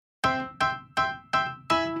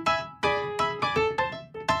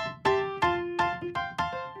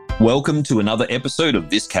Welcome to another episode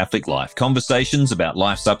of This Catholic Life. Conversations about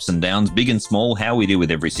life's ups and downs, big and small, how we deal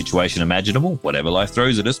with every situation imaginable, whatever life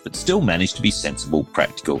throws at us, but still manage to be sensible,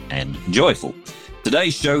 practical, and joyful.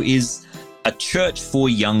 Today's show is A Church for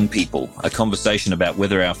Young People, a conversation about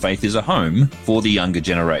whether our faith is a home for the younger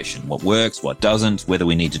generation, what works, what doesn't, whether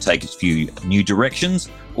we need to take a few new directions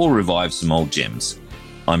or revive some old gems.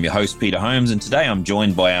 I'm your host, Peter Holmes, and today I'm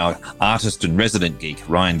joined by our artist and resident geek,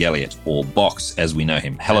 Ryan Galliot, or Box as we know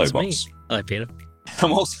him. Hello, That's Box. Me. Hello, Peter.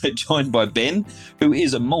 I'm also joined by Ben, who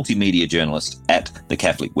is a multimedia journalist at The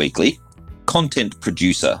Catholic Weekly, content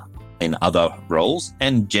producer in other roles,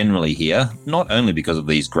 and generally here, not only because of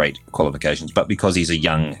these great qualifications, but because he's a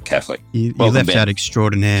young Catholic. You Welcome, left Ben. out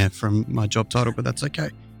extraordinaire from my job title, but that's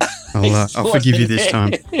okay. I'll forgive you this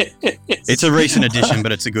time. It's a recent addition,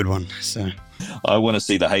 but it's a good one. So I want to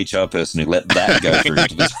see the HR person who let that go through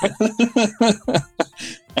to this.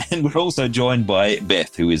 And we're also joined by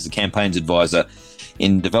Beth, who is the campaigns advisor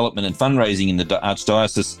in development and fundraising in the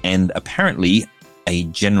Archdiocese and apparently a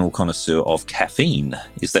general connoisseur of caffeine.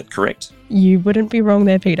 Is that correct? You wouldn't be wrong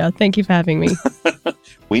there, Peter. Thank you for having me.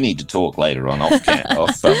 We need to talk later on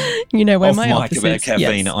off You know where off my mic office about is.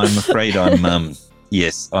 caffeine. Yes. I'm afraid I'm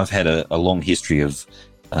yes, I've had a long history of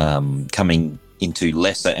coming into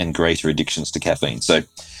lesser and greater addictions to caffeine. So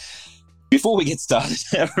before we get started,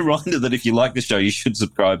 a reminder that if you like the show, you should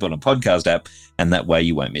subscribe on a podcast app, and that way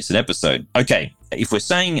you won't miss an episode. Okay, if we're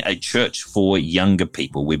saying a church for younger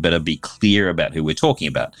people, we better be clear about who we're talking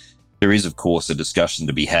about. There is, of course, a discussion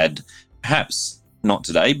to be had, perhaps not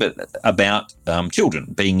today, but about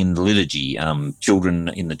children being in the liturgy, children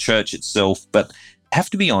in the church itself. But I have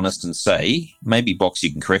to be honest and say, maybe Box,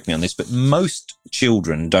 you can correct me on this, but most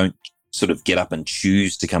children don't sort of get up and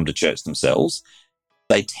choose to come to church themselves.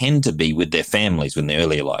 They tend to be with their families in their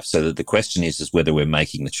earlier life. So that the question is whether we're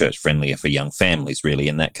making the church friendlier for young families, really,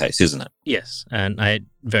 in that case, isn't it? Yes, and I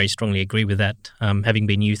very strongly agree with that. Having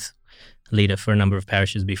been youth leader for a number of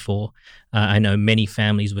parishes before, I know many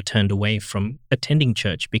families were turned away from attending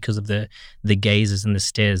church because of the gazes and the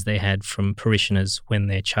stares they had from parishioners when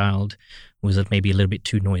their child was maybe a little bit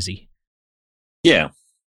too noisy. Yeah.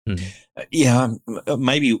 Mm. Yeah,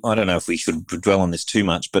 maybe, I don't know if we should dwell on this too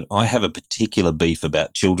much, but I have a particular beef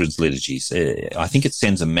about children's liturgies. I think it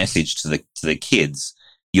sends a message to the kids.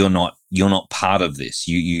 You're not part of this.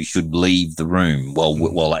 You should leave the room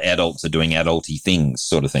while adults are doing adulty things,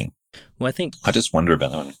 sort of thing. Well, I just wonder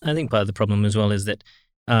about that one. I think part of the problem as well is that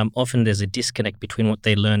often there's a disconnect between what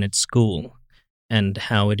they learn at school and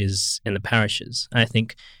how it is in the parishes. I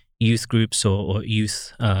think youth groups or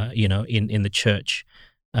youth, in the church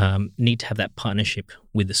need to have that partnership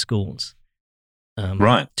with the schools,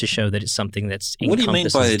 right, to show that it's something that's What do you mean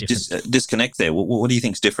by a disconnect there? What do you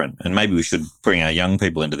think is different? And maybe we should bring our young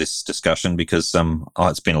people into this discussion because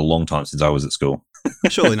it's been a long time since I was at school.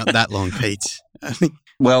 surely not that long, Pete. I think.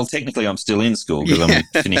 Well, technically, I'm still in school because I'm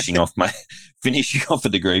finishing off a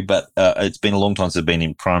degree, but it's been a long time since I've been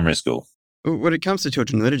in primary school. When it comes to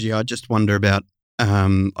children's liturgy, I just wonder about.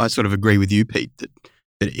 I sort of agree with you, Pete, that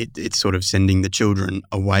it's sort of sending the children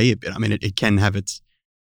away a bit. I mean, it can have its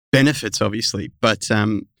benefits, obviously, but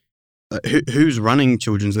who's running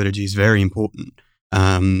children's liturgy is very important.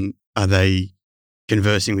 Are they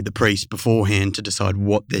conversing with the priest beforehand to decide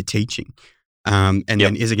what they're teaching? And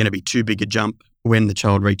then is it going to be too big a jump when the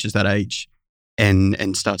child reaches that age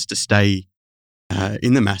and starts to stay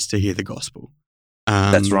in the Mass to hear the gospel?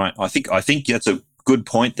 That's right. I think that's a good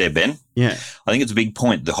point there, Ben. Yeah. I think it's a big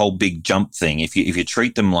point, the whole big jump thing. If you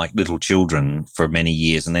treat them like little children for many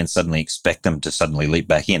years and then suddenly expect them to suddenly leap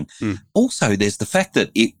back in. Also, there's the fact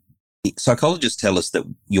that psychologists tell us that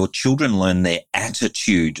your children learn their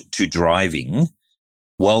attitude to driving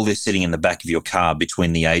while they're sitting in the back of your car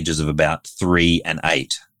between the ages of about 3 and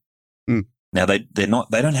 8. Now they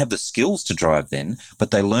don't have the skills to drive then,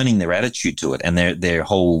 but they're learning their attitude to it, and their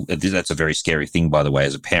whole. That's a very scary thing, by the way,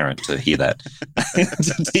 as a parent to hear that.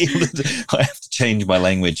 I have to change my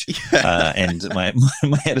language and my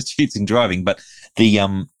attitudes in driving, but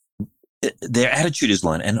their attitude is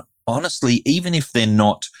learned, and honestly, even if they're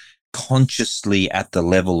not consciously at the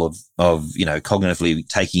level of cognitively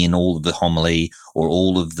taking in all of the homily or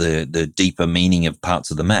all of the deeper meaning of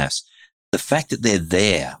parts of the Mass. The fact that they're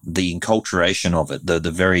there, the enculturation of it, the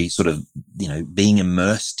very sort of, being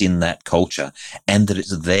immersed in that culture and that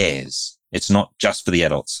it's theirs. It's not just for the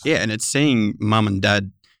adults. Yeah, and it's seeing mum and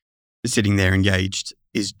dad sitting there engaged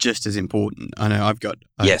is just as important. I know I've got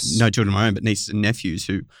no children of my own, but nieces and nephews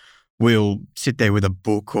who will sit there with a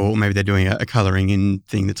book, or maybe they're doing a colouring in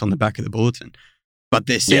thing that's on the back of the bulletin. But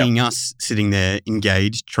they're seeing us sitting there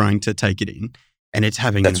engaged, trying to take it in, and it's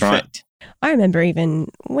having an effect. I remember even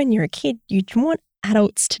when you're a kid, you want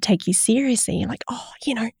adults to take you seriously. You're like, oh,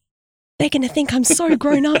 they're going to think I'm so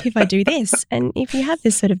grown up if I do this. And if you have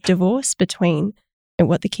this sort of divorce between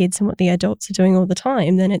what the kids and what the adults are doing all the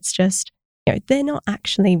time, then it's just, they're not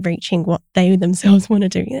actually reaching what they themselves want to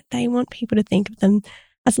do. They want people to think of them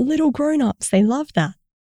as little grown-ups. They love that.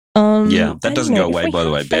 That doesn't go away, by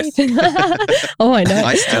the way, Beth. Oh, I know.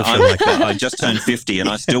 I still feel like that. I just turned 50 and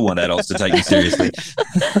I still want adults to take me seriously.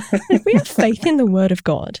 If we have faith in the Word of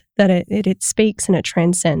God, that it speaks and it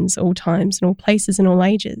transcends all times and all places and all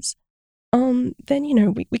ages, then,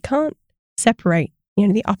 we can't separate,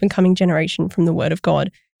 the up-and-coming generation from the Word of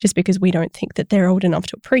God just because we don't think that they're old enough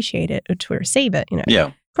to appreciate it or to receive it,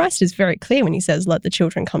 Yeah. Christ is very clear when he says, let the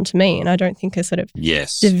children come to me. And I don't think a sort of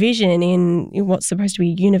division in what's supposed to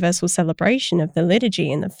be a universal celebration of the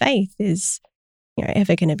liturgy and the faith is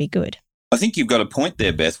ever going to be good. I think you've got a point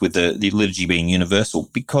there, Beth, with the liturgy being universal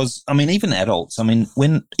because, even adults,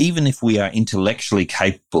 even if we are intellectually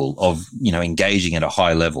capable of, engaging at a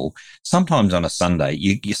high level, sometimes on a Sunday,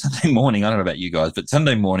 Sunday morning, I don't know about you guys, but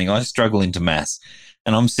Sunday morning I struggle into Mass.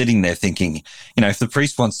 And I'm sitting there thinking, if the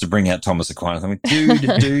priest wants to bring out Thomas Aquinas, I'm like,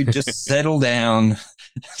 dude, just settle down.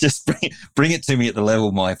 Just bring it to me at the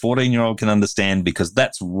level my 14-year-old can understand because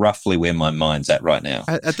that's roughly where my mind's at right now.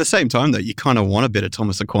 At the same time, though, you kind of want a bit of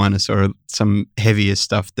Thomas Aquinas or some heavier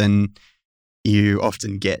stuff than you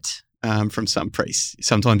often get from some priests.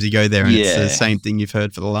 Sometimes you go there and it's the same thing you've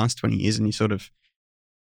heard for the last 20 years and you sort of,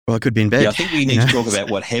 well, it could be in bed. Yeah, I think we need to talk about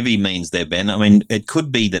what heavy means there, Ben. It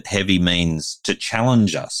could be that heavy means to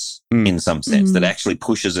challenge us in some sense, that actually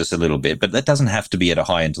pushes us a little bit, but that doesn't have to be at a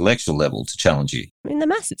high intellectual level to challenge you. The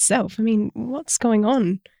Mass itself, what's going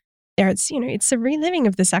on there? It's, it's a reliving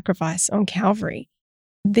of the sacrifice on Calvary.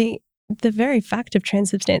 The very fact of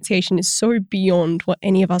transubstantiation is so beyond what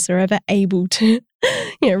any of us are ever able to,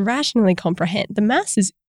 rationally comprehend. The Mass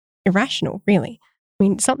is irrational, really.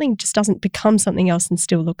 Something just doesn't become something else and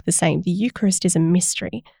still look the same. The Eucharist is a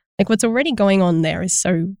mystery. What's already going on there is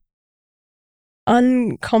so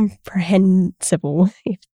uncomprehensible.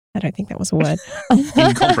 I don't think that was a word.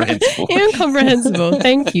 Incomprehensible. Incomprehensible.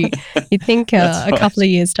 Thank you. You'd think a couple of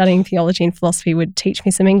years studying theology and philosophy would teach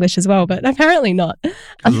me some English as well, but apparently not.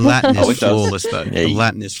 Latin is flawless, though.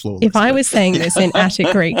 Latin is flawless. If I was saying this in Attic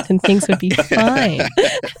Greek, then things would be fine.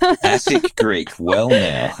 Attic Greek. Well,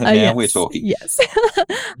 now yes, we're talking. Yes.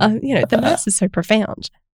 The Mass is so profound.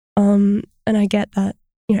 And I get that,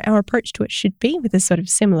 our approach to it should be with a sort of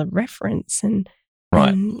similar reference and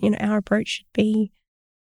our approach should be,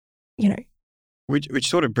 Which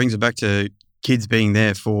sort of brings it back to kids being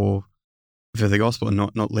there for the gospel and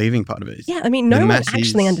not leaving part of it. Yeah, no one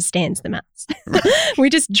actually understands the Mass. Right. We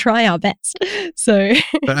just try our best. So,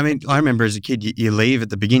 but I remember as a kid, you leave at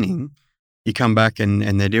the beginning, you come back and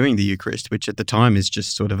they're doing the Eucharist, which at the time is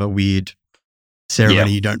just sort of a weird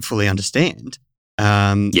ceremony you don't fully understand.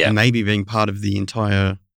 And maybe being part of the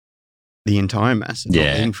entire Mass and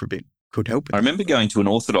not leaving for a bit could help it. I remember going to an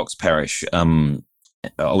Orthodox parish. I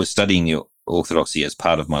was studying the Orthodoxy as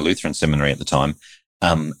part of my Lutheran seminary at the time,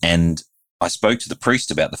 and I spoke to the priest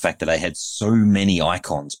about the fact that they had so many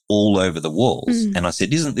icons all over the walls. And I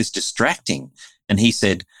said, isn't this distracting? And he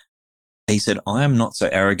said, I am not so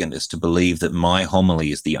arrogant as to believe that my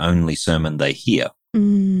homily is the only sermon they hear.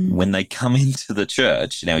 When they come into the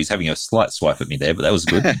church, now he's having a slight swipe at me there, but that was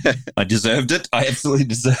good. I deserved it. I absolutely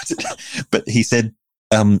deserved it. But he said,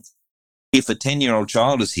 if a 10-year-old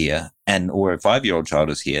child is here or a 5-year-old child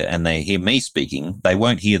is here and they hear me speaking, they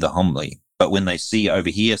won't hear the homily. But when they see over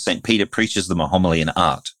here, St. Peter preaches them a homily in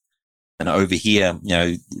art. And over here,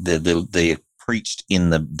 they're preached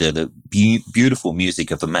in the beautiful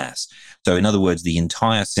music of the Mass. So in other words, the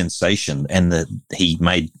entire sensation he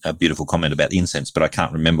made a beautiful comment about incense, but I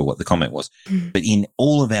can't remember what the comment was. But in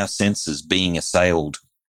all of our senses being assailed,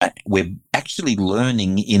 we're actually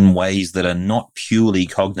learning in ways that are not purely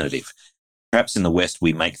cognitive. Perhaps in the West,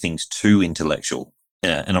 we make things too intellectual.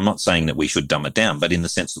 And I'm not saying that we should dumb it down, but in the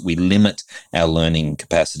sense that we limit our learning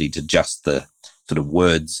capacity to just the sort of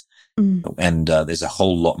words. And there's a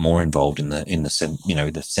whole lot more involved in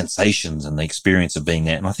the sensations and the experience of being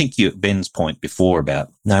there. And I think Ben's point before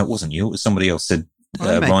about, no, it wasn't you, it was somebody else said,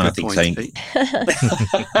 Ryan, I think, saying,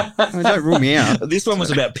 don't rule me out. This one was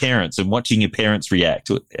about parents and watching your parents react.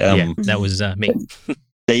 That was me.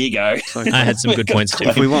 There you go. I had some good points too.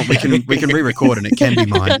 If we want, we can re-record and it can be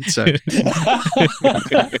mine. So,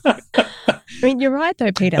 you're right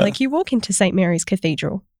though, Peter. You walk into St. Mary's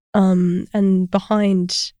Cathedral, and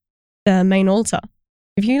behind the main altar,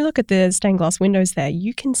 if you look at the stained glass windows there,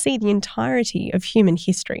 you can see the entirety of human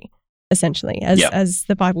history. essentially, as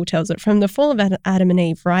the Bible tells it, from the fall of Adam and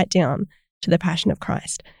Eve right down to the Passion of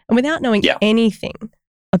Christ. And without knowing anything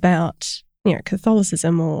about,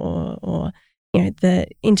 Catholicism or the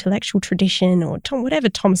intellectual tradition or whatever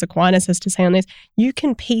Thomas Aquinas has to say on this, you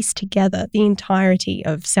can piece together the entirety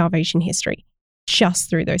of salvation history just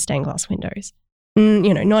through those stained glass windows.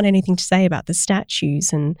 Not anything to say about the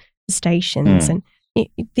statues and the stations. And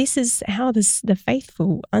this is how the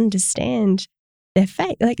faithful understand their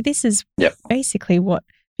faith. Like, this is basically what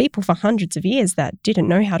people for hundreds of years that didn't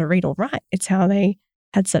know how to read or write, it's how they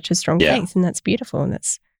had such a strong faith, and that's beautiful, and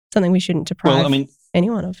that's something we shouldn't deprive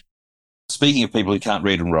anyone of. Speaking of people who can't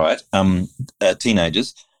read and write,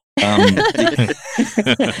 teenagers. Hey, don't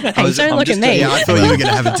look at me. Yeah, I thought you were going to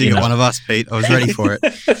have a dig at one of us, Pete. I was ready for it.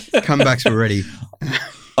 Comebacks were ready.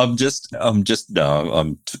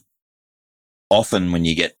 Often when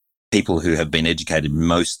you get people who have been educated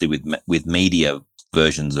mostly with media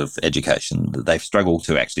versions of education, they struggle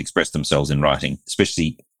to actually express themselves in writing,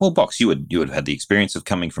 especially, Box, you would have had the experience of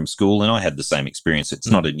coming from school, and I had the same experience. It's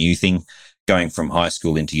not a new thing. Going from high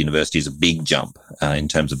school into university is a big jump in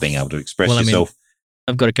terms of being able to express yourself.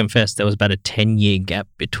 I've got to confess, there was about a 10-year gap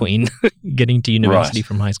between getting to university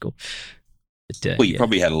from high school. But, you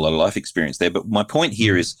probably had a lot of life experience there. But my point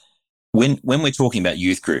here is when we're talking about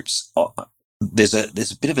youth groups, there's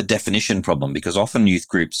a bit of a definition problem, because often youth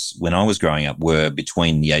groups, when I was growing up, were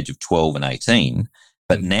between the age of 12 and 18.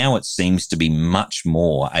 But now it seems to be much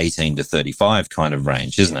more 18 to 35 kind of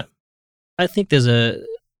range, isn't it? I think there's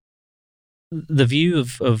the view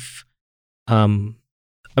of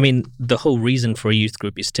the whole reason for a youth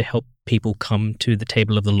group is to help people come to the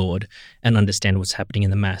table of the Lord and understand what's happening in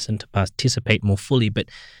the Mass and to participate more fully. But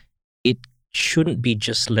it shouldn't be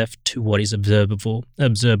just left to what is observable. Yeah,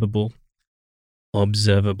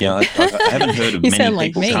 I haven't heard of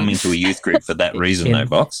many people coming to a youth group for that reason, though,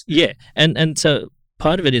 Box. Yeah, and so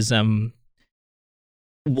part of it is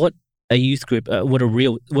what a youth group,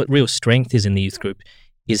 what real strength is in the youth group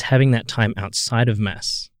is having that time outside of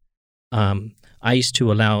Mass. I used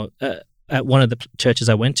to allow, at one of the churches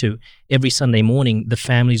I went to, every Sunday morning, the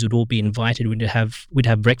families would all be invited. We'd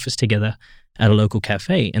have breakfast together at a local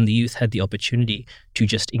cafe, and the youth had the opportunity to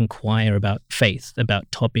just inquire about faith,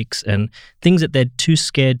 about topics and things that they're too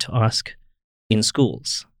scared to ask in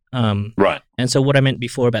schools. Right. And so what I meant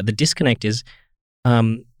before about the disconnect is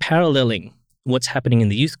paralleling what's happening in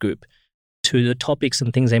the youth group to the topics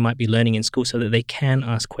and things they might be learning in school, so that they can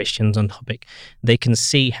ask questions on topic. They can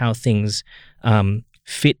see how things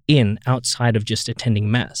fit in outside of just attending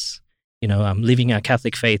Mass. Living our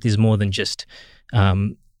Catholic faith is more than just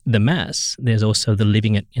the Mass. There's also the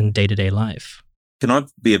living it in day-to-day life. Can I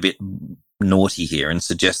be a bit naughty here and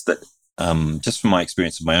suggest that, just from my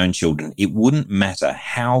experience of my own children, it wouldn't matter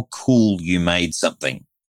how cool you made something.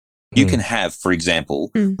 You can have, for example,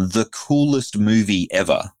 the coolest movie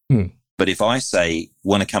ever. But if I say,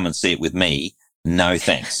 want to come and see it with me, no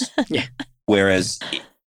thanks. Yeah. Whereas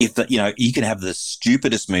if you can have the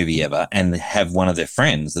stupidest movie ever and have one of their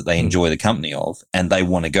friends that they enjoy the company of and they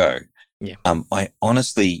want to go. Yeah. I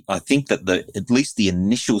think that at least the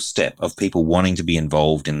initial step of people wanting to be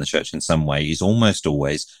involved in the church in some way is almost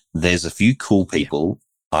always, there's a few cool people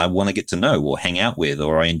I want to get to know or hang out with,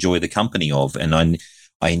 or I enjoy the company of, and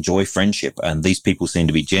I enjoy friendship, and these people seem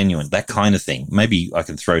to be genuine, that kind of thing. Maybe I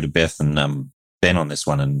can throw to Beth and Ben on this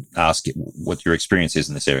one and ask what your experience is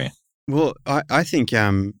in this area. Well, I think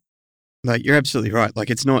you're absolutely right.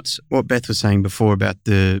 Like, it's not what Beth was saying before about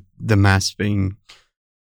the Mass being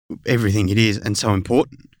everything it is and so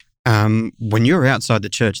important. When you're outside the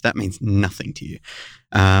church, that means nothing to you.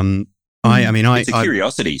 It's a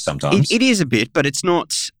curiosity sometimes. It is a bit, but it's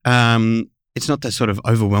not the sort of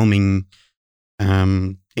overwhelming,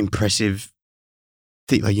 impressive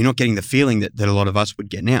thing. Like, you're not getting the feeling that a lot of us would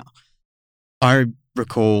get now. I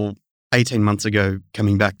recall 18 months ago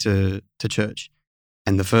coming back to church,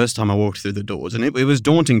 and the first time I walked through the doors, and it was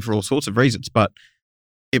daunting for all sorts of reasons, but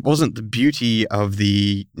it wasn't the beauty of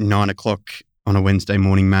the 9 o'clock on a Wednesday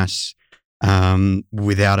morning Mass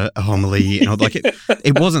without a homily. And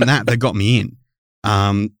it wasn't that got me in.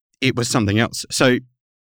 It was something else. So,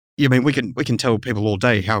 we can tell people all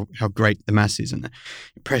day how great the Mass is and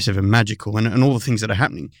impressive and magical and all the things that are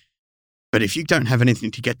happening. But if you don't have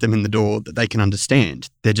anything to get them in the door that they can understand,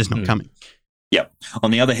 they're just not coming. Yeah.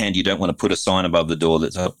 On the other hand, you don't want to put a sign above the door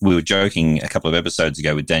we were joking a couple of episodes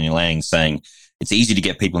ago with Daniel Lang saying it's easy to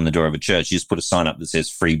get people in the door of a church. You just put a sign up that says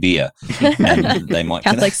free beer, and they might.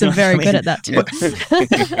 Catholics are very good at that too.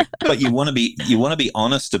 But you want to be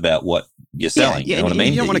honest about what you're selling. Yeah, you know what I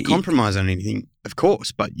mean? You don't want to compromise on anything, of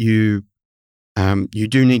course, but you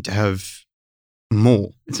do need to have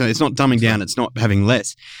more. So it's not dumbing down. It's not having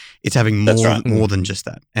less. It's having more than just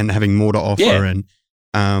that, and having more to offer. Yeah.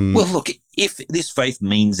 And well, look, if this faith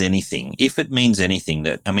means anything,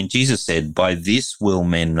 that, I mean, Jesus said, "By this will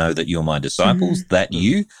men know that you're my disciples, that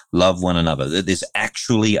you love one another." That there's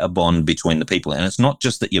actually a bond between the people, and it's not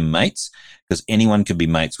just that you're mates, because anyone can be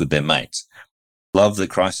mates with their mates. Love that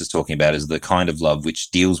Christ is talking about is the kind of love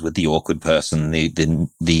which deals with the awkward person,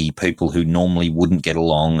 the people who normally wouldn't get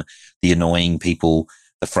along, the annoying people,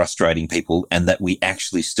 the frustrating people, and that we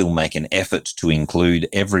actually still make an effort to include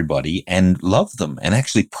everybody and love them and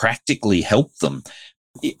actually practically help them.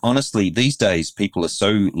 Honestly, these days people are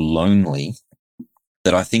so lonely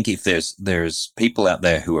that I think if there's people out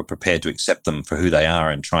there who are prepared to accept them for who they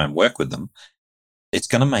are and try and work with them, it's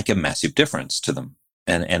going to make a massive difference to them.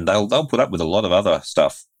 And they'll put up with a lot of other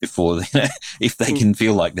stuff before, if they can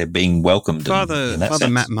feel like they're being welcomed. Father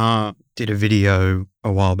Matt Maher did a video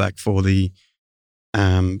a while back for the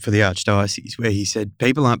Archdiocese where he said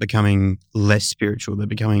people aren't becoming less spiritual; they're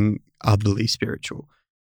becoming otherly spiritual.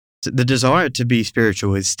 So the desire to be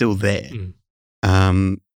spiritual is still there.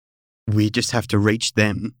 We just have to reach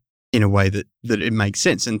them in a way that it makes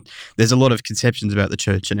sense. And there's a lot of conceptions about the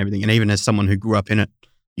church and everything. And even as someone who grew up in it,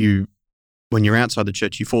 when you're outside the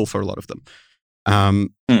church, you fall for a lot of them.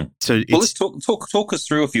 So let's talk us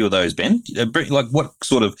through a few of those, Ben. Like what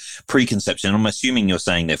sort of preconception? I'm assuming you're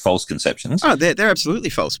saying they're false conceptions. Oh, they're absolutely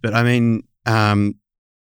false. But I mean,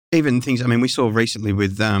 even things. I mean, we saw recently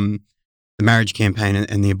with the marriage campaign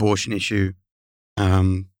and the abortion issue.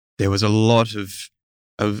 There was a lot of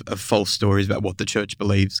false stories about what the church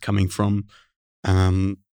believes coming from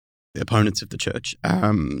the opponents of the church.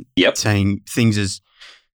 Saying things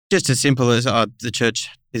just as simple as the church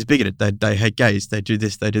is bigoted. They hate gays. They do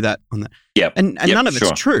this. They do that. On that. And none of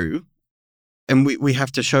it's true. And we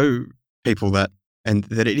have to show people that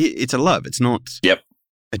it's a love. It's not.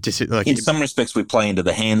 In some respects, we play into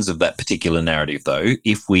the hands of that particular narrative, though.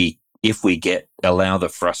 If we allow the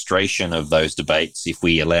frustration of those debates, if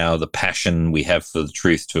we allow the passion we have for the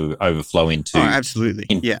truth to overflow into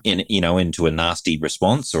into a nasty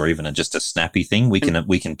response or even just a snappy thing, we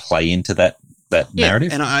can play into that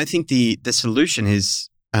narrative. And I think the solution is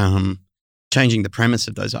changing the premise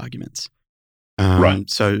of those arguments. Right.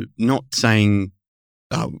 So not saying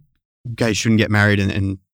gays shouldn't get married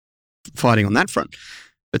and fighting on that front,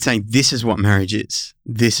 but saying this is what marriage is.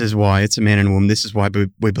 This is why it's a man and a woman. This is why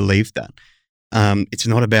we believe that. It's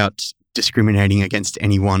not about discriminating against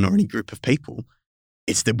anyone or any group of people.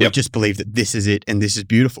 It's that we just believe that this is it and this is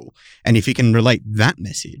beautiful. And if you can relate that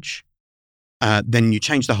message, then you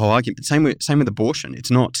change the whole argument. Same with abortion. It's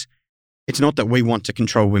not that we want to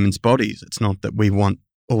control women's bodies. It's not that we want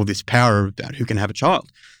all this power about who can have a child.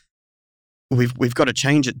 We've got to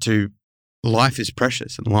change it to life is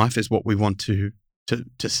precious and life is what we want to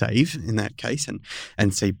save in that case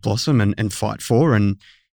and see blossom and fight for. And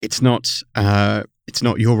it's not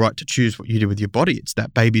your right to choose what you do with your body. It's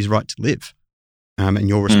that baby's right to live, and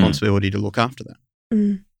your responsibility to look after that.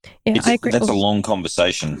 Yeah, I agree. That's a long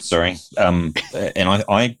conversation. Sorry, and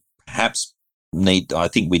I perhaps I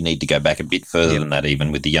think we need to go back a bit further than that,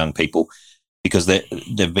 even with the young people, because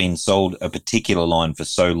they've been sold a particular line for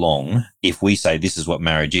so long. If we say this is what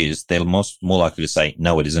marriage is, they're more likely to say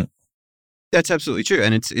no, it isn't. That's absolutely true,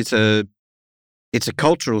 and it's a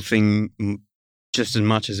cultural thing just as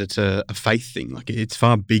much as it's a faith thing. Like it's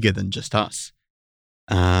far bigger than just us,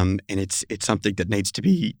 and it's something that needs to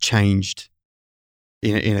be changed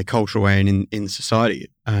in a cultural way and in society.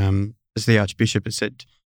 As the Archbishop has said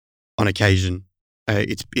on occasion,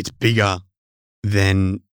 it's bigger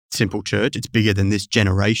than simple church. It's bigger than this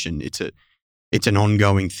generation. It's an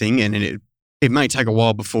ongoing thing, and it may take a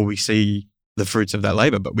while before we see the fruits of that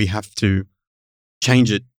labor, but we have to change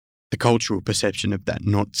the cultural perception of that,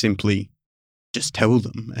 not simply just tell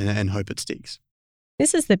them and hope it sticks.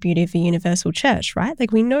 This is the beauty of the universal church, right?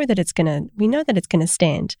 Like we know that it's gonna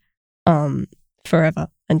stand forever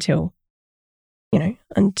until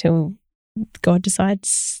God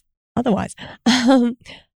decides otherwise.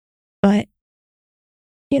 But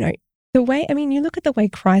the way, you look at the way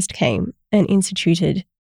Christ came and instituted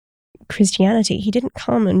Christianity. He didn't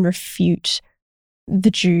come and refute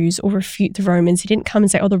the Jews or refute the Romans. He didn't come and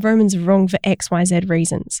say, the Romans are wrong for X, Y, Z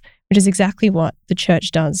reasons, which is exactly what the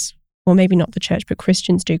church does. Or maybe not the church, but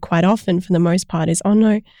Christians do quite often for the most part is,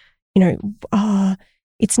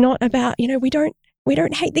 it's not about, we don't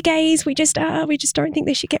hate the gays. We just don't think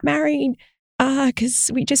they should get married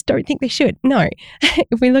because we just don't think they should. No,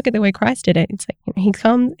 if we look at the way Christ did it, it's like he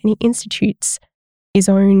comes and he institutes his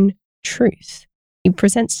own truth. He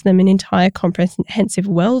presents to them an entire comprehensive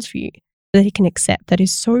worldview that they can accept that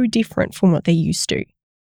is so different from what they're used to.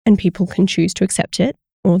 And people can choose to accept it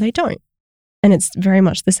or they don't. And it's very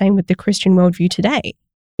much the same with the Christian worldview today.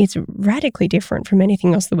 It's radically different from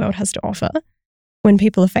anything else the world has to offer. When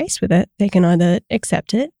people are faced with it, they can either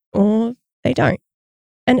accept it or they don't.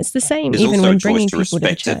 And it's the same There's even also when a bringing choice to people to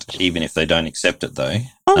the respect church. it, even if they don't accept it, though.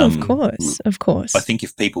 Oh, of course. I think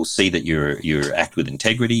if people see that you act with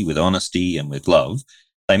integrity, with honesty, and with love,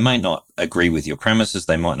 they may not agree with your premises.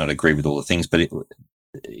 They might not agree with all the things, but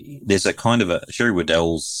there's a kind of Sherry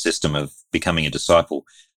Weddell's system of becoming a disciple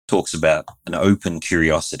talks about an open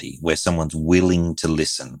curiosity where someone's willing to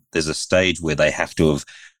listen. There's a stage where they have to have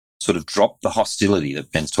sort of dropped the hostility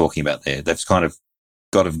that Ben's talking about there. They've kind of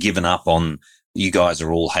got to have given up on, you guys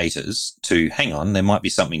are all haters, to hang on, there might be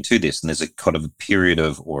something to this. And there's a kind of a period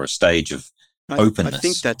of, or a stage of openness. I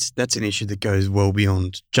think that's an issue that goes well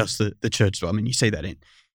beyond just the church. I mean, you see that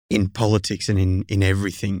in politics and in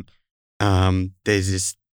everything. There's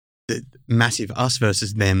this massive us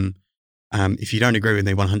versus them. If you don't agree with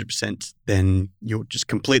me 100%, then you're just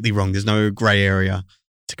completely wrong. There's no grey area.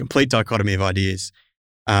 It's a complete dichotomy of ideas.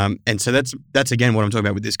 And so that's again what I'm talking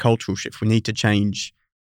about with this cultural shift. We need to change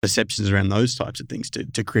perceptions around those types of things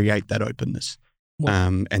to create that openness,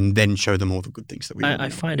 and then show them all the good things that we I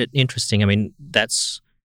find it interesting. I mean, that's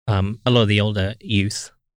a lot of the older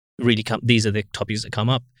youth really these are the topics that come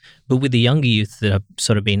up. But with the younger youth that have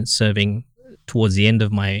sort of been serving towards the end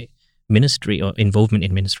of my ministry, or involvement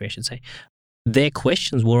in ministry, I should say, their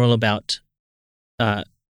questions were all about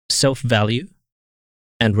self-value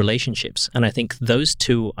and relationships. And I think those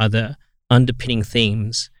two are the underpinning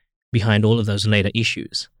themes behind all of those later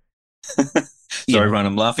issues. Sorry, Ron,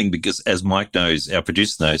 I'm laughing because, as Mike knows, our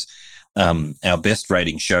producer knows, our best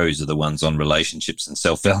rating shows are the ones on relationships and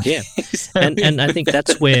self-value. Yeah. and I think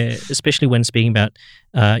that's where, especially when speaking about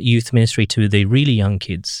youth ministry to the really young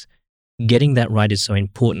kids, getting that right is so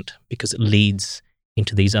important because it leads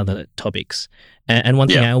into these other topics. And one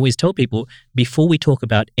thing I always tell people, before we talk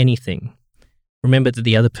about anything, remember that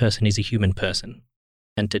the other person is a human person,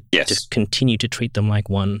 and to just continue to treat them like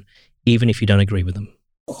one, even if you don't agree with them.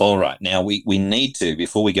 All right. Now, we need to,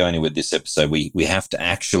 before we go anywhere with this episode, we have to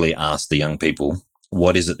actually ask the young people,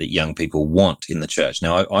 what is it that young people want in the church?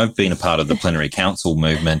 Now, I've been a part of the plenary council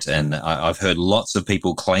movement, and I've heard lots of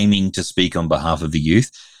people claiming to speak on behalf of the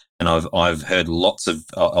youth. And I've heard lots of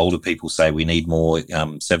older people say we need more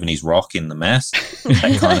 70s rock in the mass,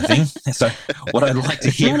 that kind of thing. So what I'd like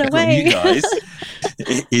to hear from you guys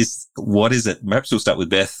is, what is it? Perhaps we'll start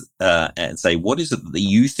with Beth and say, what is it that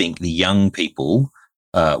you think the young people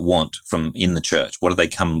want from in the church? What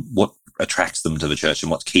attracts them to the church,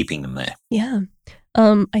 and what's keeping them there? Yeah.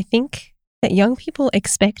 I think that young people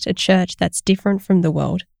expect a church that's different from the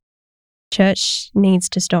world. Church needs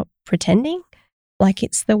to stop pretending like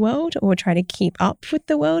it's the world or try to keep up with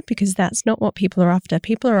the world, because that's not what people are after.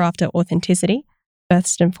 People are after authenticity,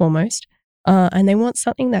 first and foremost, and they want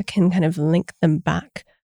something that can kind of link them back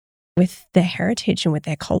with their heritage and with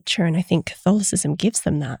their culture, and I think Catholicism gives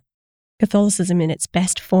them that. Catholicism in its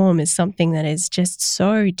best form is something that is just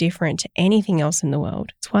so different to anything else in the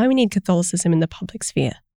world. It's why we need Catholicism in the public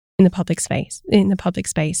sphere, in the public space.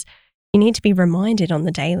 You need to be reminded on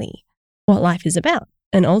the daily what life is about,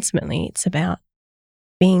 and ultimately it's about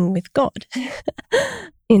being with God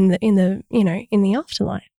in the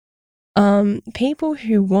afterlife. People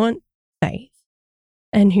who want faith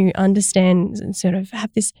and who understand and sort of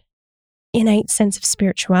have this innate sense of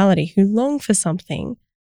spirituality, who long for something,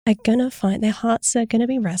 are going to find their hearts are going to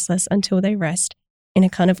be restless until they rest in a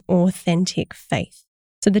kind of authentic faith.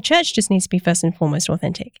 So the church just needs to be first and foremost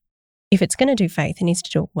authentic. If it's going to do faith, it needs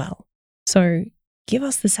to do it well. So give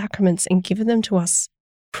us the sacraments and give them to us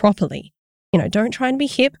properly. Don't try and be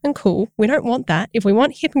hip and cool. We don't want that. If we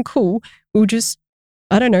want hip and cool, we'll just,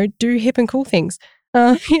 do hip and cool things.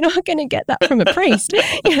 You're not going to get that from a priest.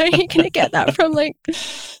 You're going to get that from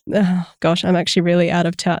I'm actually really out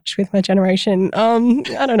of touch with my generation.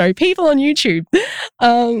 People on YouTube.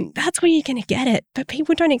 That's where you're going to get it. But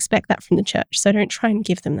people don't expect that from the church. So don't try and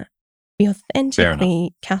give them that. Be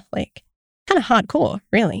authentically Catholic. Kind of hardcore,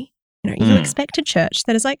 really. You expect a church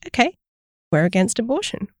that is like, okay, we're against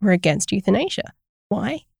abortion. We're against euthanasia.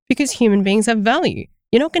 Why? Because human beings have value.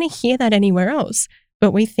 You're not going to hear that anywhere else.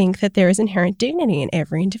 But we think that there is inherent dignity in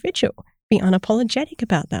every individual. Be unapologetic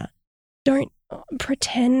about that. Don't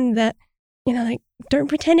pretend that, don't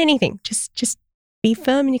pretend anything. Just be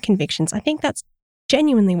firm in your convictions. I think that's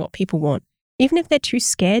genuinely what people want. Even if they're too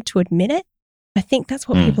scared to admit it, I think that's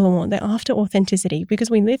what people want. They're after authenticity because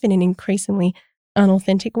we live in an increasingly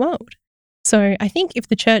unauthentic world. So I think if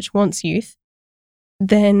the church wants youth,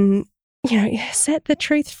 then set the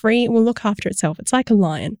truth free. It will look after itself. It's like a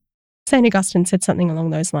lion. St. Augustine said something along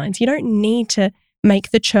those lines. You don't need to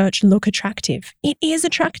make the church look attractive. It is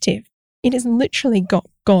attractive. It has literally got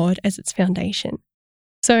God as its foundation.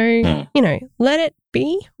 So, let it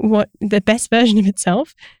be what the best version of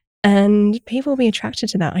itself, and people will be attracted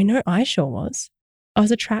to that. I know I sure was. I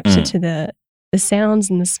was attracted to the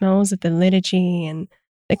sounds and the smells of the liturgy and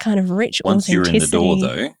the kind of rich once authenticity. You're in the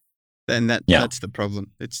door, though. Then that's the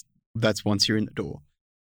problem. That's once you're in the door.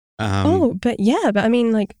 But I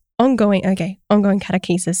mean, like ongoing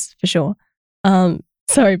catechesis for sure.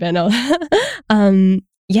 Sorry, Ben. I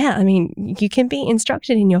mean, you can be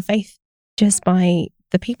instructed in your faith just by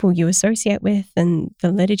the people you associate with and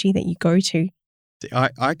the liturgy that you go to.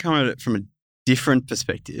 I come at it from a different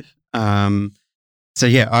perspective.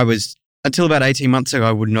 I was, until about 18 months ago,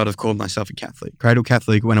 I would not have called myself a Catholic. Cradle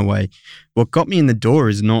Catholic went away. What got me in the door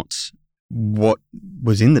is not what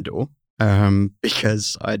was in the door,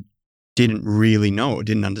 because I didn't really know or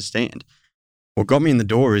didn't understand. What got me in the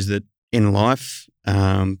door is that in life,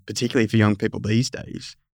 particularly for young people these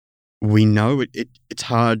days, we know it's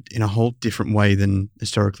hard in a whole different way than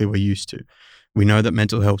historically we're used to. We know that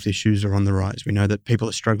mental health issues are on the rise. We know that people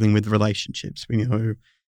are struggling with relationships. We know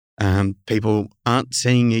people aren't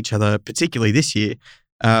seeing each other, particularly this year,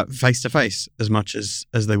 face to face as much as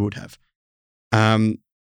they would have.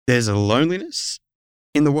 There's a loneliness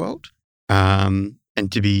in the world, and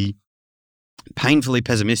to be painfully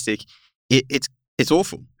pessimistic, it's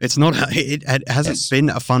awful. It's not. It hasn't been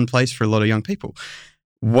a fun place for a lot of young people.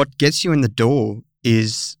 What gets you in the door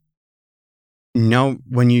is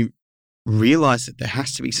when you realize that there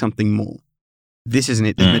has to be something more. This isn't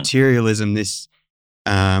it. The materialism, this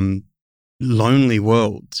lonely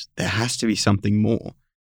world, there has to be something more.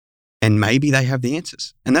 And maybe they have the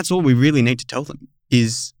answers. And that's all we really need to tell them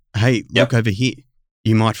is, hey, look over here.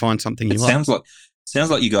 You might find something you like.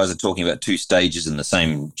 Sounds like you guys are talking about two stages in the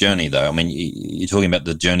same journey, though. I mean, you're talking about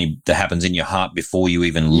the journey that happens in your heart before you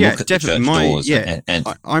even look at the church doors. And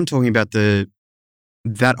I'm talking about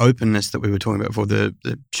that openness that we were talking about before, the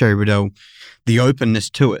Sherry Riddell, the openness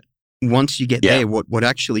to it. Once you get there, what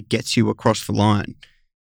actually gets you across the line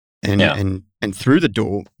and through the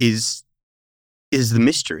door is the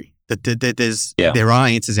mystery that there are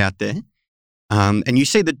answers out there. And you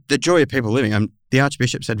see the joy of people living. The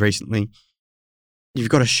Archbishop said recently, you've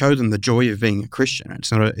got to show them the joy of being a Christian.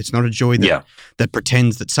 It's not a joy that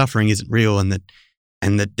pretends that suffering isn't real and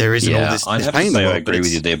that there isn't all this I'd have pain to in the say world. I agree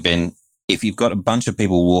with you there, Ben. If you've got a bunch of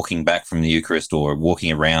people walking back from the Eucharist or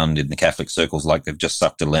walking around in the Catholic circles like they've just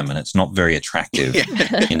sucked a lemon, it's not very attractive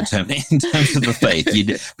in terms of the faith.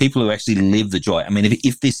 People who actually live the joy. I mean,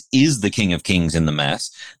 if this is the King of Kings in the Mass,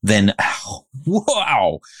 then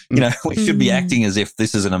wow, we should be acting as if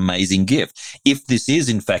this is an amazing gift. If this is,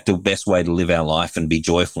 in fact, the best way to live our life and be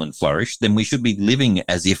joyful and flourish, then we should be living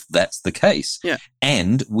as if that's the case. Yeah.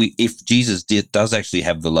 And if Jesus does actually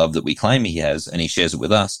have the love that we claim he has and he shares it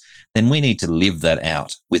with us, then we need to live that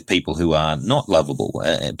out with people who are not lovable,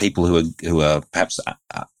 people who are perhaps,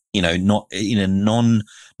 not in a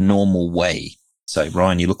non-normal way. So,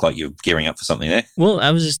 Ryan, you look like you're gearing up for something there. Well,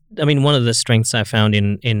 one of the strengths I found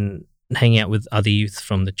in hanging out with other youth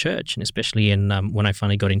from the church, and especially when I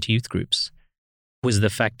finally got into youth groups, was the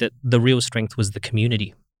fact that the real strength was the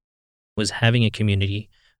community, was having a community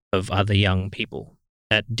of other young people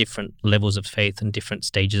at different levels of faith and different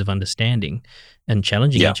stages of understanding and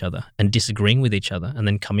challenging each other and disagreeing with each other and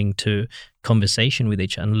then coming to conversation with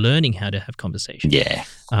each other and learning how to have conversation.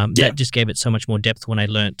 That just gave it so much more depth when I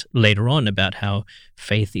learnt later on about how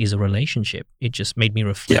faith is a relationship. It just made me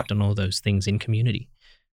reflect on all those things in community.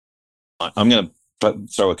 I'm going to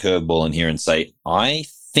throw a curveball in here and say, I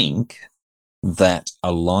think that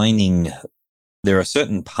there are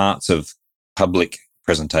certain parts of public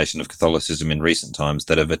presentation of Catholicism in recent times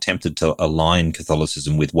that have attempted to align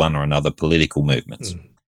Catholicism with one or another political movements.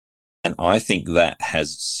 And I think that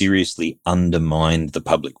has seriously undermined the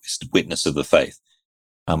public witness of the faith.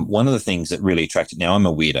 One of the things that really attracted, now I'm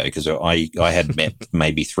a weirdo because I had met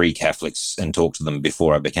maybe 3 Catholics and talked to them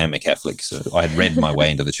before I became a Catholic. So I had read my way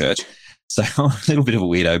into the church. So I'm a little bit of a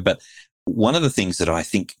weirdo, but one of the things that I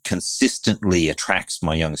think consistently attracts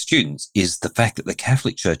my young students is the fact that the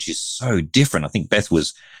Catholic Church is so different. I think Beth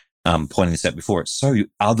was pointing this out before. It's so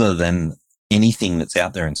other than anything that's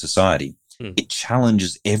out there in society. It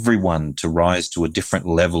challenges everyone to rise to a different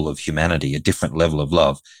level of humanity, a different level of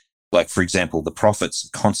love. Like, for example, the prophets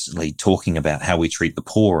are constantly talking about how we treat the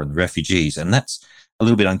poor and the refugees, and that's a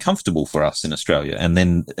little bit uncomfortable for us in Australia. And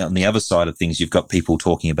then on the other side of things, you've got people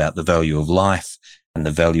talking about the value of life and the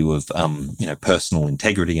value of, personal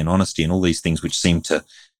integrity and honesty and all these things which seem to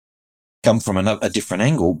come from a different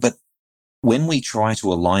angle. But when we try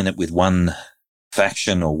to align it with one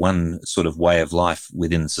faction or one sort of way of life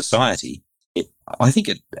within society, I think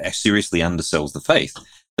it seriously undersells the faith.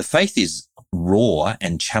 The faith is raw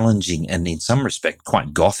and challenging and in some respect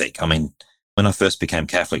quite gothic. I mean, when I first became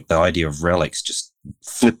Catholic, the idea of relics just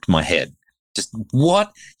flipped my head. Just,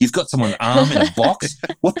 what? You've got someone's arm in a box?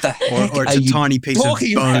 What the heck? Or it's a tiny piece of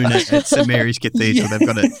bone at St Mary's Cathedral. They've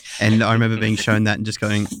got it. And I remember being shown that and just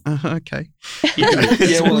going, okay.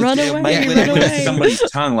 Run away. When somebody's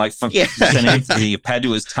tongue, like from St. Anthony of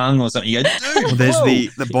Padua's tongue or something, you go, dude, well, there's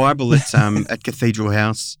the Bible at Cathedral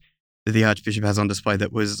House that the Archbishop has on display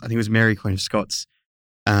that was, I think it was Mary, Queen of Scots.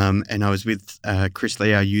 And I was with Chris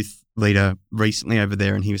Lee, our youth leader, recently over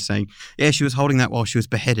there, and he was saying, yeah, she was holding that while she was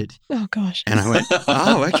beheaded. Oh, gosh. And I went,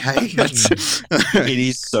 oh, okay. It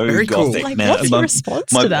is so very gothic. cool. Like, Now, what's your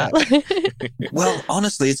response to that? well,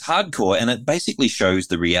 honestly, it's hardcore, and it basically shows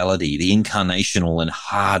the reality, the incarnational and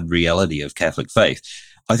hard reality of Catholic faith.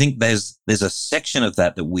 I think there's a section of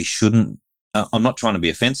that we shouldn't, I'm not trying to be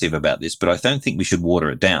offensive about this, but I don't think we should water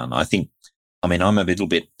it down. I'm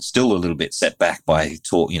still a little bit set back by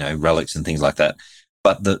relics and things like that.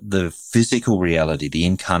 But the physical reality, the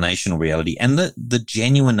incarnational reality, and the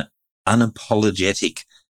genuine, unapologetic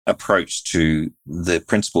approach to the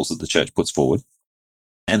principles that the church puts forward,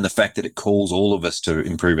 and the fact that it calls all of us to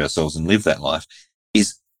improve ourselves and live that life,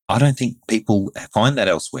 is, I don't think people find that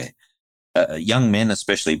elsewhere. Young men,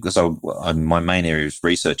 especially, because my main area of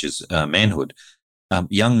research is manhood.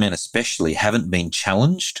 Young men, especially, haven't been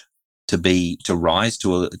challenged to rise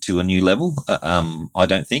to a new level. I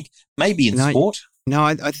don't think. Maybe in sport. No,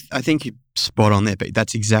 I think you're spot on there, but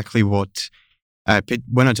that's exactly what,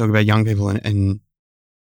 when I talk about young people and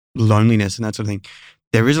loneliness and that sort of thing,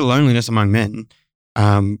 there is a loneliness among men.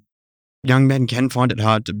 Young men can find it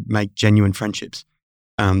hard to make genuine friendships,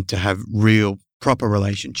 to have real, proper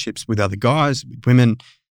relationships with other guys, with women.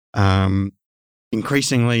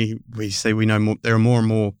 Increasingly, we know more, there are more and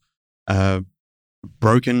more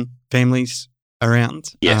broken families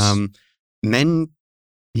around. Yes.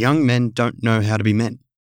 Young men don't know how to be men.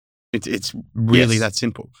 It's really that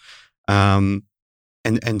simple. And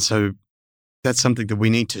so that's something that we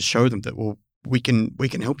need to show them that, well, we can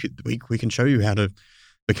help you. We can show you how to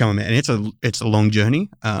become a man. And it's a long journey.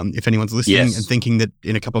 If anyone's listening and thinking that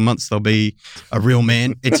in a couple of months they'll be a real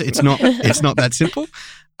man, it's not that simple.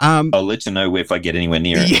 I'll let you know if I get anywhere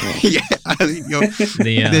near it.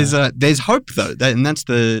 There's hope though, and that's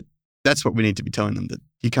what we need to be telling them, that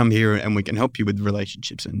you come here and we can help you with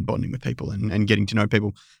relationships and bonding with people and getting to know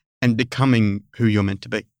people and becoming who you're meant to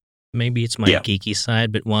be. Maybe it's my geeky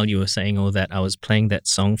side, but while you were saying all that, I was playing that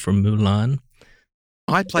song from Mulan.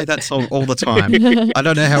 I play that song all the time. I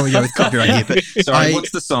don't know how we go with copyright here, but sorry,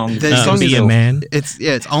 what's the song? The song Be is a Man. It's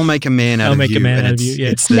I'll make a man out of you. I'll make a man out of you. Yeah.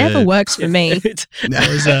 It never works for me. I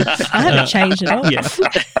haven't changed it all. Yeah.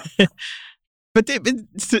 But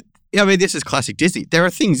this is classic Disney. There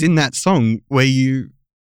are things in that song where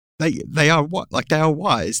they are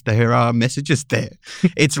wise. There are messages there.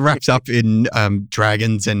 It's wrapped up in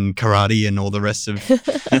dragons and karate and all the rest of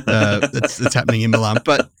that's happening in Milan.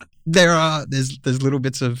 But there's little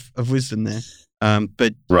bits of wisdom there.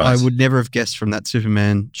 But right. I would never have guessed from that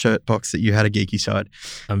Superman shirt box that you had a geeky side.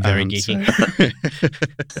 I'm very geeky.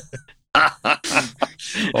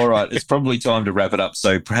 All right, it's probably time to wrap it up.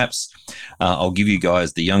 So perhaps I'll give you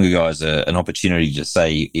guys, the younger guys, an opportunity to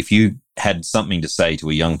say, if you had something to say to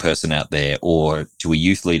a young person out there or to a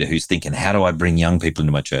youth leader who's thinking, how do I bring young people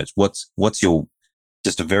into my church? What's your,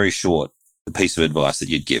 just a very short piece of advice that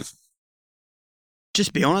you'd give?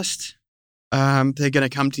 Just be honest. They're going to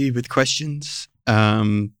come to you with questions.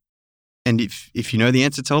 And if you know the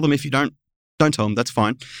answer, tell them. If you don't tell them. That's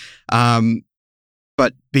fine.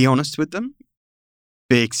 But be honest with them.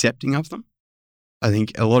 Be accepting of them. I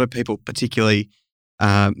think a lot of people, particularly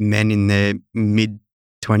men in their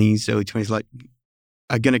mid-20s, early 20s,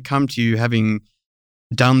 are going to come to you having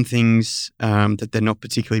done things that they're not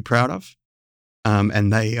particularly proud of.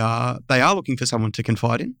 And they are looking for someone to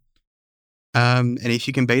confide in. And if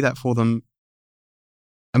you can be that for them,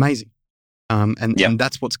 amazing. And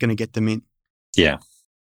that's what's going to get them in. Yeah.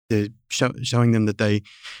 Showing them that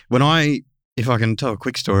if I can tell a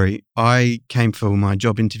quick story, I came for my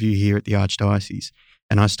job interview here at the Archdiocese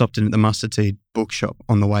and I stopped in at the Mustard Seed bookshop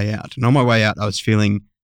on the way out. And on my way out, I was feeling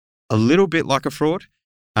a little bit like a fraud.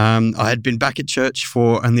 I had been back at church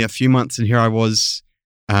for only a few months and here I was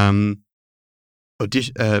auditioning,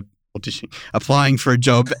 applying for a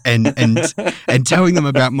job and telling them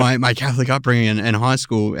about my Catholic upbringing and high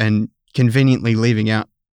school and conveniently leaving out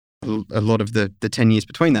a lot of the 10 years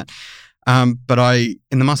between that. But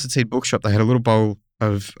in the Mustard Seed Bookshop, they had a little bowl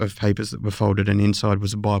of papers that were folded, and inside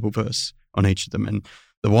was a Bible verse on each of them. And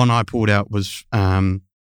the one I pulled out was, I'm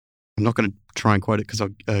not going to try and quote it because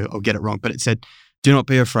I'll get it wrong, but it said, "Do not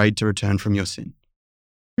be afraid to return from your sin,"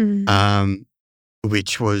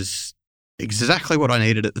 which was exactly what I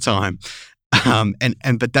needed at the time.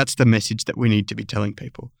 But that's the message that we need to be telling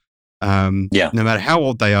people. No matter how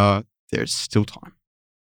old they are, there's still time.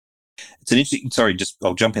 It's an interesting. Sorry,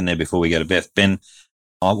 I'll jump in there before we go to Beth. Ben,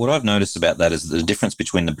 what I've noticed about that is the difference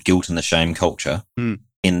between the guilt and the shame culture.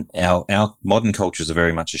 In our modern culture is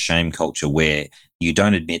very much a shame culture where you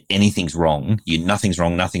don't admit anything's wrong. Nothing's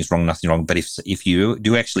wrong. But if you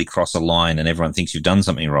do actually cross a line and everyone thinks you've done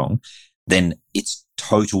something wrong, then it's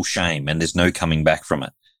total shame and there's no coming back from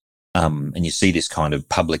it. And you see this kind of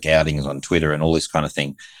public outings on Twitter and all this kind of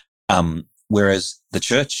thing. Whereas the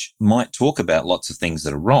church might talk about lots of things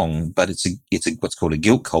that are wrong, but it's what's called a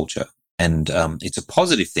guilt culture. And it's a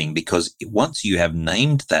positive thing because once you have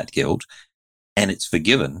named that guilt and it's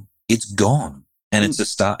forgiven, it's gone. And it's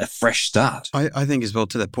a fresh start. I think as well,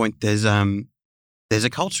 to that point, there's a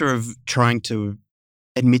culture of trying to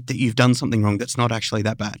admit that you've done something wrong that's not actually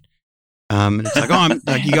that bad. And it's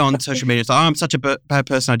like, you go on social media, it's like, I'm such a bad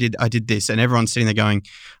person, I did this. And everyone's sitting there going,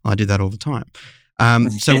 I do that all the time.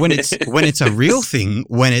 So when it's a real thing,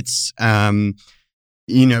 when it's,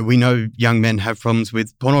 we know young men have problems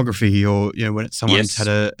with pornography or, when it's someone's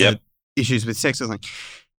had issues with sex or something.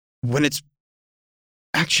 When it's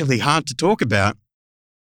actually hard to talk about,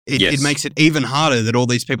 it makes it even harder that all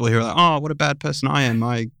these people who are like, oh, what a bad person I am,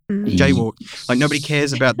 I jaywalk. Like nobody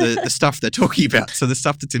cares about the stuff they're talking about. So the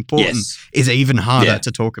stuff that's important is even harder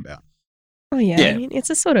to talk about. Oh, yeah. I mean, it's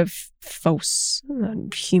a sort of false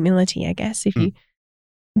humility, I guess. If you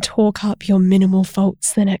talk up your minimal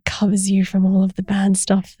faults, then it covers you from all of the bad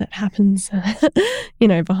stuff that happens,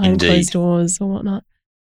 behind closed doors or whatnot.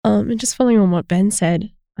 And just following on what Ben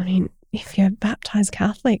said, I mean, if you're baptized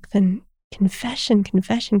Catholic, then confession,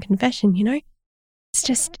 it's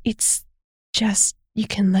just, you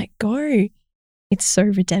can let go. It's so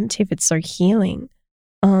redemptive. It's so healing.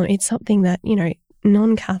 It's something that,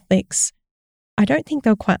 non-Catholics, I don't think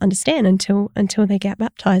they'll quite understand until they get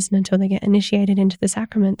baptized and until they get initiated into the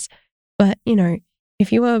sacraments. But,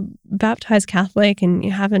 if you are baptized Catholic and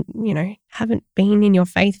you haven't been in your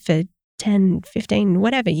faith for 10, 15,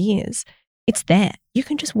 whatever years, it's there. You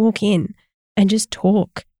can just walk in and just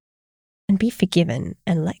talk and be forgiven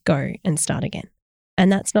and let go and start again.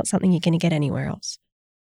 And that's not something you're going to get anywhere else.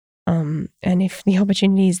 And if the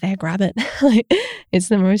opportunity is there, grab it. It's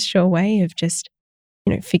the most sure way of just,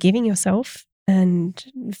 forgiving yourself and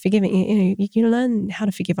forgiving, you learn how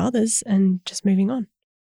to forgive others and just moving on.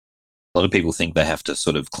 A lot of people think they have to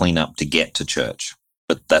sort of clean up to get to church,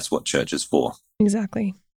 but that's what church is for.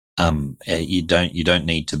 Exactly. You don't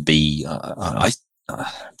need to be,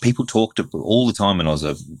 people talked all the time when I was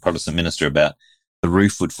a Protestant minister about the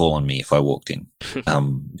roof would fall on me if I walked in.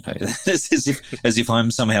 As if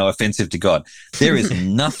I'm somehow offensive to God. There is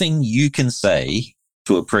nothing you can say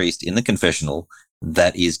to a priest in the confessional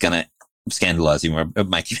that is going to scandalize him or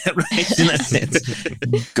make him outraged in that sense.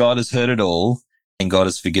 God has heard it all and God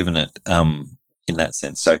has forgiven it in that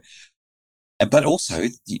sense. So, but also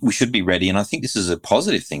we should be ready, and I think this is a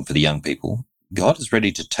positive thing for the young people. God is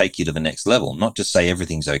ready to take you to the next level, not just say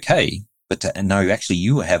everything's okay, but to know actually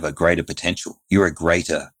you have a greater potential. You're a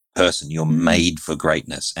greater person. You're made for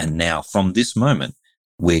greatness. And now from this moment,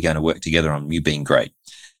 we're going to work together on you being great.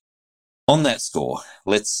 On that score,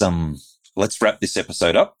 let's wrap this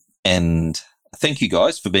episode up. And thank you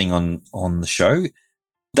guys for being on the show.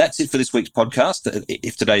 That's it for this week's podcast.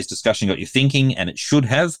 If today's discussion got you thinking, and it should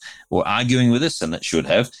have, or arguing with us, and it should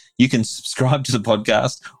have, you can subscribe to the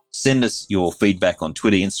podcast. Send us your feedback on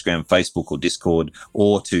Twitter, Instagram, Facebook, or Discord,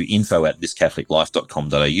 or to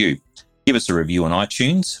info@thiscatholiclife.com.au. Give us a review on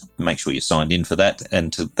iTunes. Make sure you're signed in for that,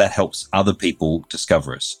 and that helps other people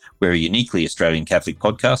discover us. We're a uniquely Australian Catholic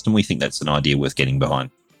podcast, and we think that's an idea worth getting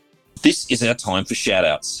behind. This is our time for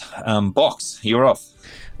shout-outs. Box, you're off.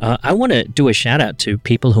 I want to do a shout-out to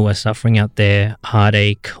people who are suffering out there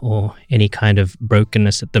heartache or any kind of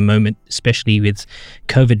brokenness at the moment, especially with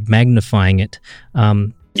COVID magnifying it.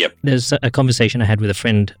 Yep. There's a conversation I had with a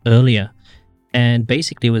friend earlier, and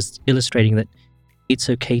basically was illustrating that it's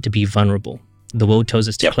okay to be vulnerable. The world tells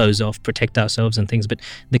us to close off, protect ourselves and things, but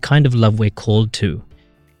the kind of love we're called to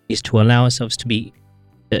is to allow ourselves to be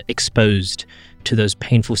exposed to those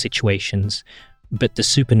painful situations. But the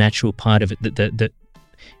supernatural part of it that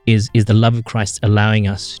is the love of Christ allowing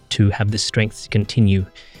us to have the strength to continue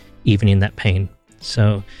even in that pain.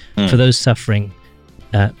 So for those suffering,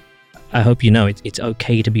 I hope you know it's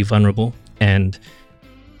okay to be vulnerable, and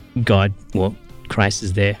Christ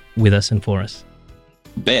is there with us and for us.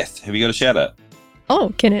 Beth, have you got a shout out?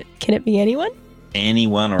 Oh, can it be anyone?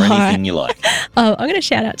 Anyone or anything you like. I'm going to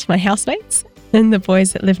shout out to my housemates and the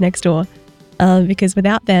boys that live next door, because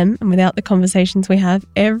without them and without the conversations we have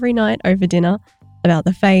every night over dinner about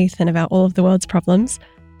the faith and about all of the world's problems,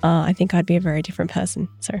 I think I'd be a very different person.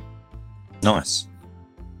 So Nice.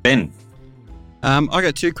 Ben. I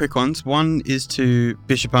got two quick ones. One is to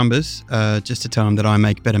Bishop Umbers, just to tell him that I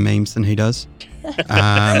make better memes than he does.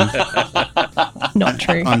 Not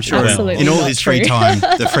true. I'm sure Absolutely in all not his true. free time,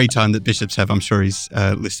 the free time that bishops have, I'm sure he's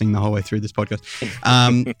listening the whole way through this podcast.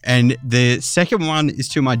 And the second one is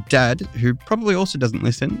to my dad, who probably also doesn't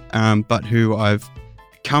listen, but who I've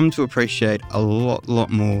come to appreciate a lot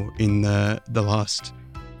more in the last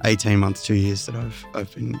 18 months, 2 years that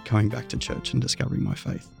I've been coming back to church and discovering my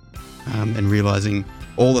faith, and realising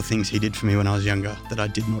all the things he did for me when I was younger that I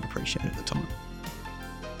did not appreciate at the time.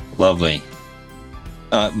 Lovely.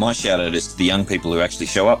 My shout out is to the young people who actually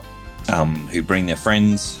show up, who bring their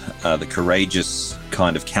friends, the courageous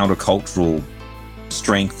kind of countercultural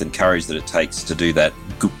strength and courage that it takes to do that.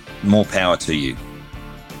 More power to you.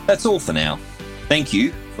 That's all for now. Thank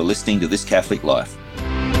you for listening to This Catholic Life.